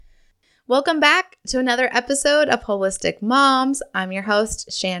Welcome back to another episode of Holistic Moms. I'm your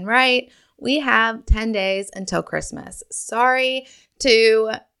host, Shan Wright. We have 10 days until Christmas. Sorry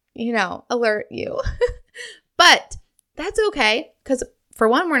to, alert you. But that's okay because for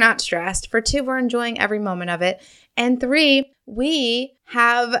one, we're not stressed. For two, we're enjoying every moment of it. And three, we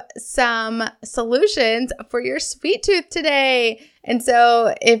have some solutions for your sweet tooth today. And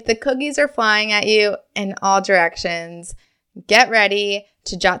so if the cookies are flying at you in all directions, get ready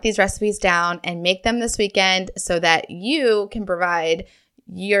to jot these recipes down and make them this weekend so that you can provide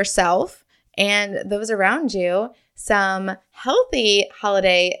yourself and those around you some healthy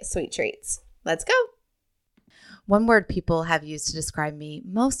holiday sweet treats. Let's go. One word people have used to describe me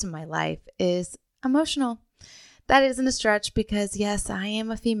most of my life is emotional. That isn't a stretch because, yes, I am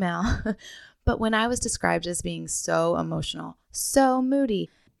a female. But when I was described as being so emotional, so moody,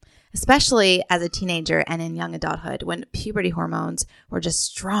 especially as a teenager and in young adulthood when puberty hormones were just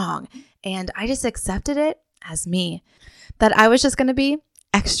strong, and I just accepted it as me, that I was just going to be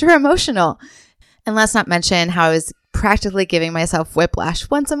extra emotional. And let's not mention how I was practically giving myself whiplash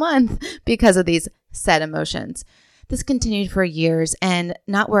once a month because of these said emotions. This continued for years, and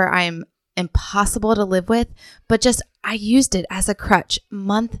not where I'm impossible to live with, but just I used it as a crutch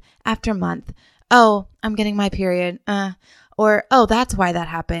month after month. Oh, I'm getting my period. Or, oh, that's why that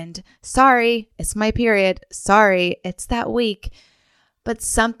happened. Sorry, it's my period. Sorry, it's that week. But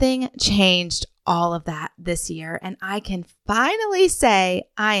something changed all of that this year, and I can finally say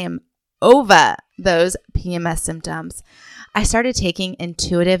I am over those PMS symptoms. I started taking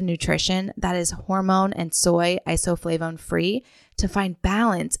intuitive nutrition that is hormone and soy isoflavone free to find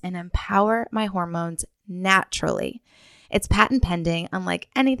balance and empower my hormones naturally. It's patent pending, unlike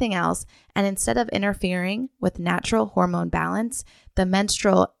anything else, and instead of interfering with natural hormone balance, the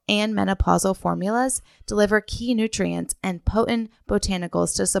menstrual and menopausal formulas deliver key nutrients and potent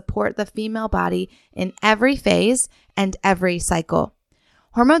botanicals to support the female body in every phase and every cycle.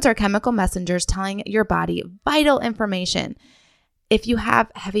 Hormones are chemical messengers telling your body vital information. If you have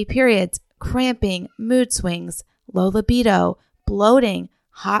heavy periods, cramping, mood swings, low libido, bloating,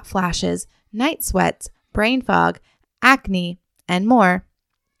 hot flashes, night sweats, brain fog, acne, and more,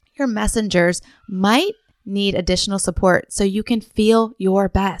 your messengers might need additional support so you can feel your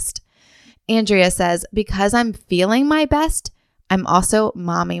best. Andrea says, because I'm feeling my best, I'm also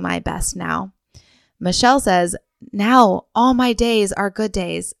momming my best now. Michelle says, now all my days are good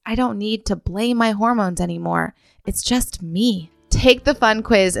days. I don't need to blame my hormones anymore. It's just me. Take the fun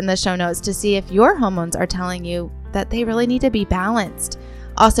quiz in the show notes to see if your hormones are telling you that they really need to be balanced.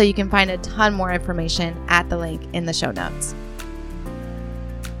 Also, you can find a ton more information at the link in the show notes.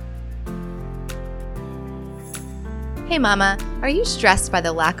 Hey mama, are you stressed by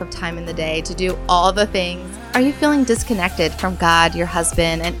the lack of time in the day to do all the things? Are you feeling disconnected from God, your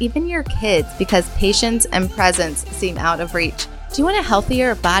husband, and even your kids because patience and presence seem out of reach? Do you want a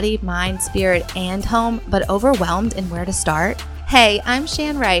healthier body, mind, spirit, and home, but overwhelmed in where to start? Hey, I'm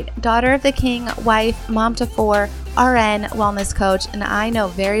Shan Wright, daughter of the king, wife, mom to 4, RN, wellness coach, and I know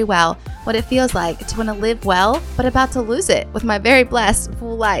very well what it feels like to want to live well, but about to lose it with my very blessed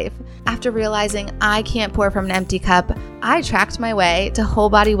full life. After realizing I can't pour from an empty cup, I tracked my way to whole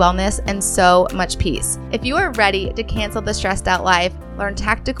body wellness and so much peace. If you are ready to cancel the stressed out life, learn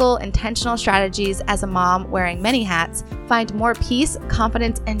tactical, intentional strategies as a mom wearing many hats, find more peace,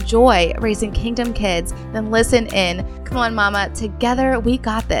 confidence, and joy raising kingdom kids, then listen in. Come on, mama, together we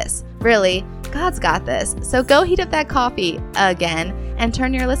got this. Really, God's got this. So go heat up that coffee again and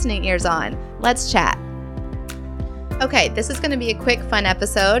turn your listening ears on. Let's chat. Okay, this is going to be a quick, fun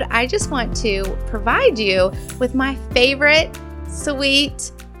episode. I just want to provide you with my favorite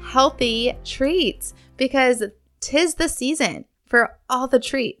sweet, healthy treats because 'tis the season for all the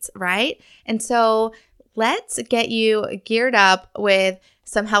treats, right? And so let's get you geared up with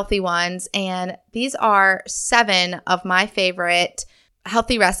some healthy ones. And these are 7 of my favorite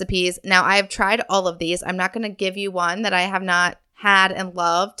healthy recipes. Now, I have tried all of these. I'm not going to give you one that I have not had and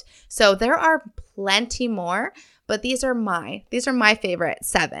loved. So there are plenty more, but these are my favorite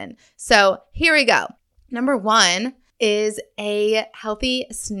 7. So here we go. Number 1 is a healthy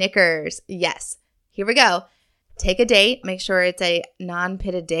Snickers. Yes, here we go. Take a date. Make sure it's a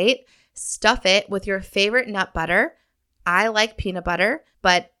non-pitted date. Stuff it with your favorite nut butter. I like peanut butter,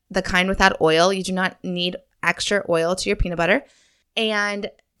 but the kind without oil. You do not need extra oil to your peanut butter. And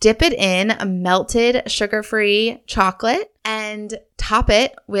dip it in a melted sugar-free chocolate and top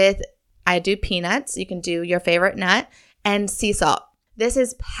it with, I do peanuts. You can do your favorite nut and sea salt. This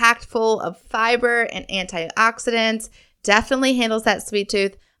is packed full of fiber and antioxidants. Definitely handles that sweet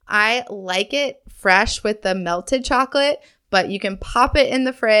tooth. I like it fresh with the melted chocolate, but you can pop it in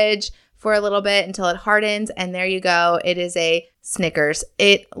the fridge for a little bit until it hardens, and there you go. It is a Snickers.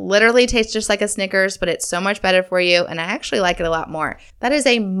 It literally tastes just like a Snickers, but it's so much better for you, and I actually like it a lot more. That is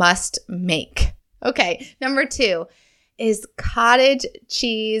a must make. Okay, number 2 is cottage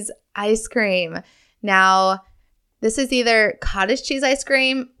cheese ice cream. Now, this is either cottage cheese ice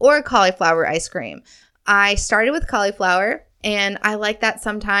cream or cauliflower ice cream. I started with cauliflower, and I like that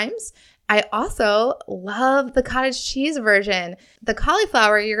sometimes. I also love the cottage cheese version. The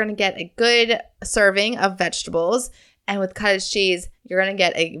cauliflower, you're going to get a good serving of vegetables. And with cottage cheese, you're going to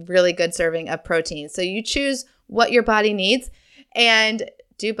get a really good serving of protein. So you choose what your body needs and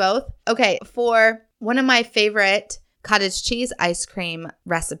do both. Okay, for one of my favorite cottage cheese ice cream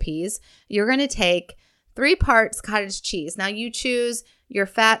recipes, you're going to take 3 parts cottage cheese. Now you choose your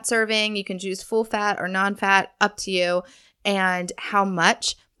fat serving. You can choose full fat or non-fat, up to you, and how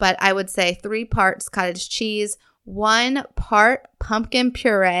much. But I would say 3 parts cottage cheese, 1 part pumpkin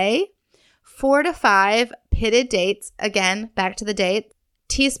puree, 4 to 5 pitted dates. Again, back to the date.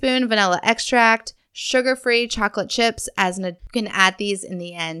 Teaspoon vanilla extract, sugar-free chocolate chips. You can add these in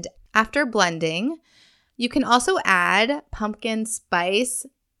the end. After blending, you can also add pumpkin spice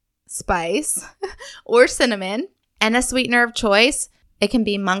or cinnamon and a sweetener of choice. It can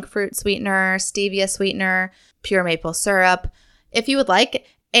be monk fruit sweetener, stevia sweetener, pure maple syrup, if you would like,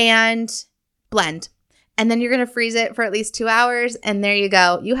 and blend. And then you're going to freeze it for at least 2 hours, and there you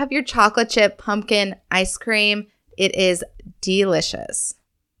go. You have your chocolate chip pumpkin ice cream. It is delicious.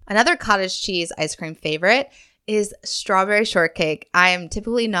 Another cottage cheese ice cream favorite is strawberry shortcake. I am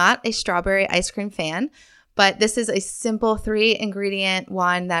typically not a strawberry ice cream fan, but this is a simple 3-ingredient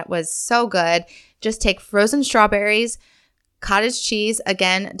one that was so good. Just take frozen strawberries, cottage cheese,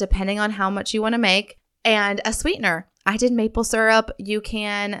 again, depending on how much you want to make, and a sweetener. I did maple syrup. You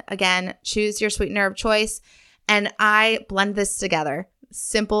can, again, choose your sweetener of choice, and I blend this together.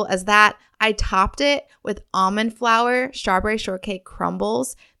 Simple as that. I topped it with almond flour, strawberry shortcake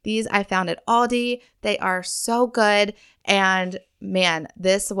crumbles. These I found at Aldi. They are so good, and man,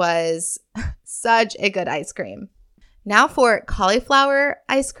 this was such a good ice cream. Now for cauliflower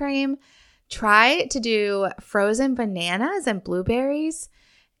ice cream, try to do frozen bananas and blueberries,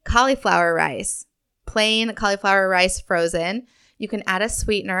 cauliflower rice. Plain cauliflower rice frozen. You can add a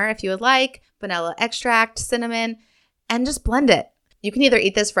sweetener if you would like, vanilla extract, cinnamon, and just blend it. You can either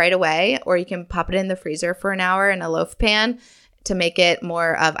eat this right away or you can pop it in the freezer for an hour in a loaf pan to make it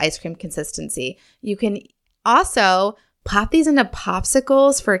more of ice cream consistency. You can also pop these into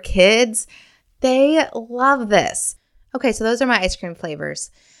popsicles for kids. They love this. Okay, so those are my ice cream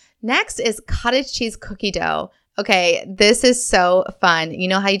flavors. Next is cottage cheese cookie dough. Okay, this is so fun. You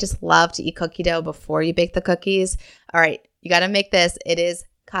know how you just love to eat cookie dough before you bake the cookies? All right, you got to make this. It is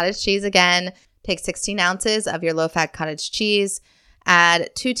cottage cheese again. Take 16 ounces of your low-fat cottage cheese. Add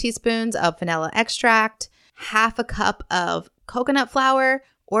 2 teaspoons of vanilla extract, half a cup of coconut flour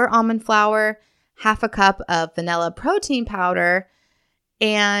or almond flour, half a cup of vanilla protein powder,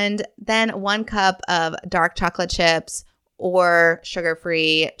 and then 1 cup of dark chocolate chips or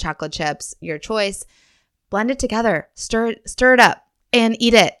sugar-free chocolate chips, your choice. Blend it together, stir it up, and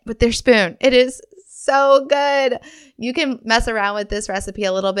eat it with your spoon. It is so good. You can mess around with this recipe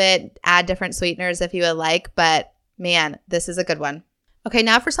a little bit, add different sweeteners if you would like, but man, this is a good one. Okay,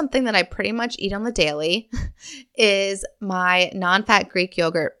 now for something that I pretty much eat on the daily is my non-fat Greek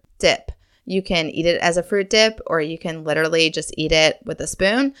yogurt dip. You can eat it as a fruit dip or you can literally just eat it with a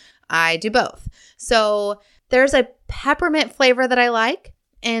spoon. I do both. So there's a peppermint flavor that I like.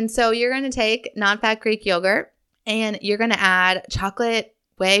 And so you're going to take non-fat Greek yogurt and you're going to add chocolate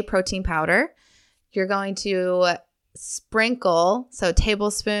whey protein powder. You're going to sprinkle, so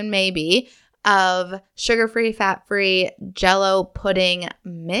tablespoon maybe, of sugar-free, fat-free Jell-O pudding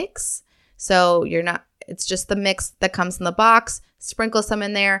mix. So it's just the mix that comes in the box. Sprinkle some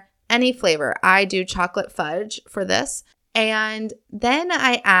in there, any flavor. I do chocolate fudge for this. And then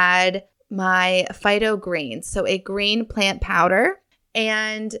I add my Phyto Greens, so a green plant powder.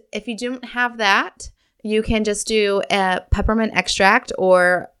 And if you don't have that, you can just do a peppermint extract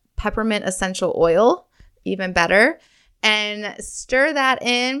or peppermint essential oil, even better, and stir that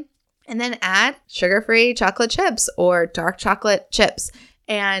in and then add sugar-free chocolate chips or dark chocolate chips.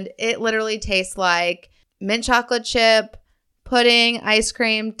 And it literally tastes like mint chocolate chip, pudding, ice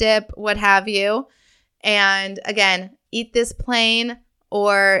cream, dip, what have you. And again, eat this plain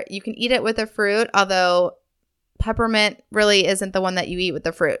or you can eat it with a fruit, although peppermint really isn't the one that you eat with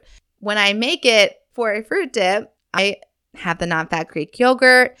the fruit. When I make it for a fruit dip, I have the non-fat Greek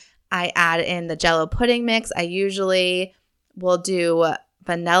yogurt. I add in the Jell-O pudding mix. I usually will do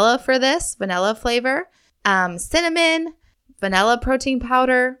vanilla for this, vanilla flavor, cinnamon, vanilla protein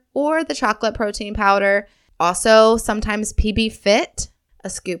powder or the chocolate protein powder. Also, sometimes PB Fit, a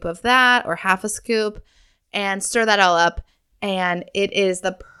scoop of that or half a scoop, and stir that all up. And it is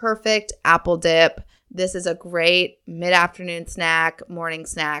the perfect apple dip. This is a great mid-afternoon snack, morning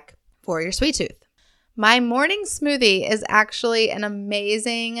snack for your sweet tooth. My morning smoothie is actually an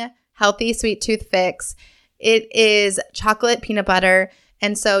amazing, healthy sweet tooth fix. It is chocolate peanut butter.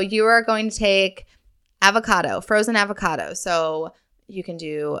 And so you are going to take avocado, frozen avocado. So you can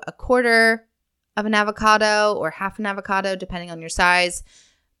do a quarter of an avocado or half an avocado, depending on your size.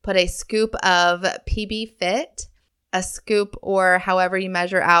 Put a scoop of PB Fit, a scoop or however you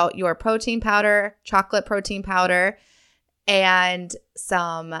measure out your protein powder, chocolate protein powder, and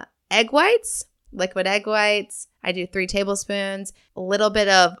some egg whites, liquid egg whites. I do 3 tablespoons, a little bit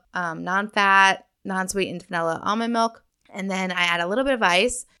of non-fat, non-sweetened vanilla almond milk, and then I add a little bit of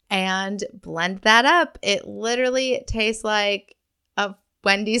ice and blend that up. It literally tastes like a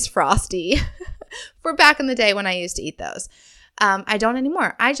Wendy's Frosty for back in the day when I used to eat those. I don't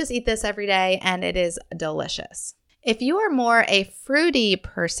anymore. I just eat this every day, and it is delicious. If you are more a fruity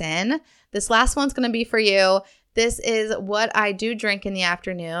person, this last one's going to be for you. This is what I do drink in the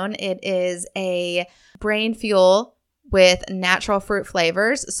afternoon. It is a brain fuel with natural fruit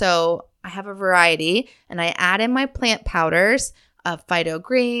flavors. So I have a variety, and I add in my plant powders of Phyto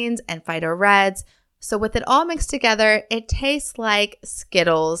Greens and Phyto Reds. So with it all mixed together, it tastes like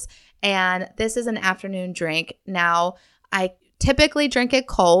Skittles, and this is an afternoon drink. Now, I typically drink it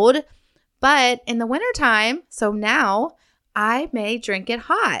cold, but in the wintertime, so now I may drink it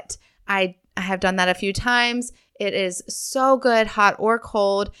hot. I have done that a few times. It is so good, hot or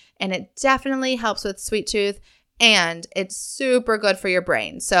cold, and it definitely helps with sweet tooth, and it's super good for your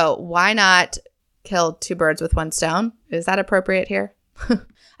brain. So why not kill 2 birds with 1 stone? Is that appropriate here?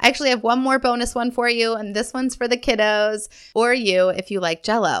 I actually have one more bonus one for you, and this one's for the kiddos or you if you like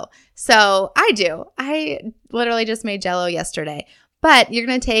Jell-O. So I do. I literally just made Jell-O yesterday. But you're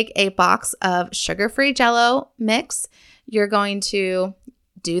going to take a box of sugar-free Jell-O mix. You're going to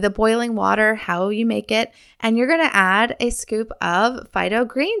do the boiling water, how you make it, and you're going to add a scoop of Phyto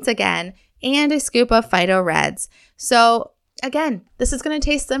Greens again and a scoop of Phyto Reds. So again, this is going to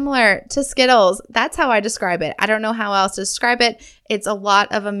taste similar to Skittles. That's how I describe it. I don't know how else to describe it. It's a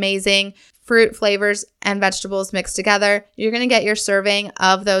lot of amazing fruit flavors and vegetables mixed together. You're going to get your serving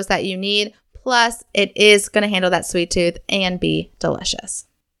of those that you need. Plus, it is going to handle that sweet tooth and be delicious.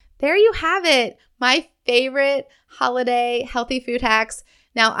 There you have it. My favorite holiday healthy food hacks.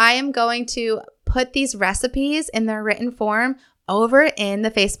 Now, I am going to put these recipes in their written form over in the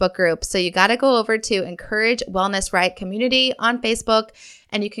Facebook group. So you got to go over to Encourage Wellness Right Community on Facebook,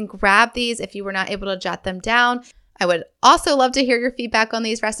 and you can grab these if you were not able to jot them down. I would also love to hear your feedback on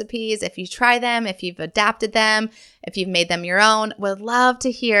these recipes. If you try them, if you've adapted them, if you've made them your own, would love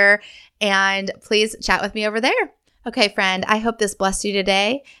to hear. And please chat with me over there. Okay, friend, I hope this blessed you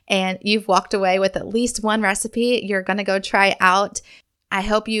today and you've walked away with at least one recipe you're going to go try out. I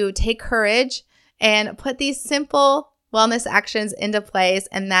hope you take courage and put these simple wellness actions into place.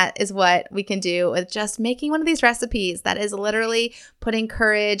 And that is what we can do with just making one of these recipes. That is literally putting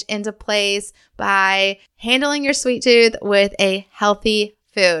courage into place by handling your sweet tooth with a healthy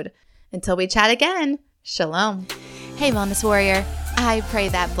food. Until we chat again, shalom. Hey, Wellness Warrior. I pray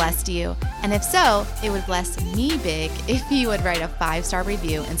that blessed you. And if so, it would bless me big if you would write a 5-star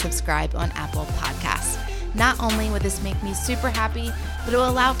review and subscribe on Apple Podcasts. Not only would this make me super happy, but it will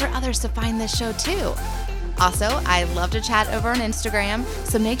allow for others to find this show too. Also, I love to chat over on Instagram,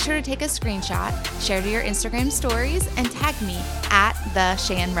 so make sure to take a screenshot, share to your Instagram stories, and tag me at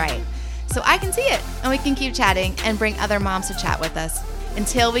 @TheShanWright so I can see it and we can keep chatting and bring other moms to chat with us.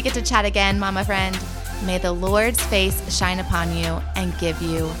 Until we get to chat again, mama friend, may the Lord's face shine upon you and give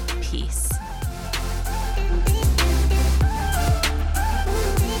you peace.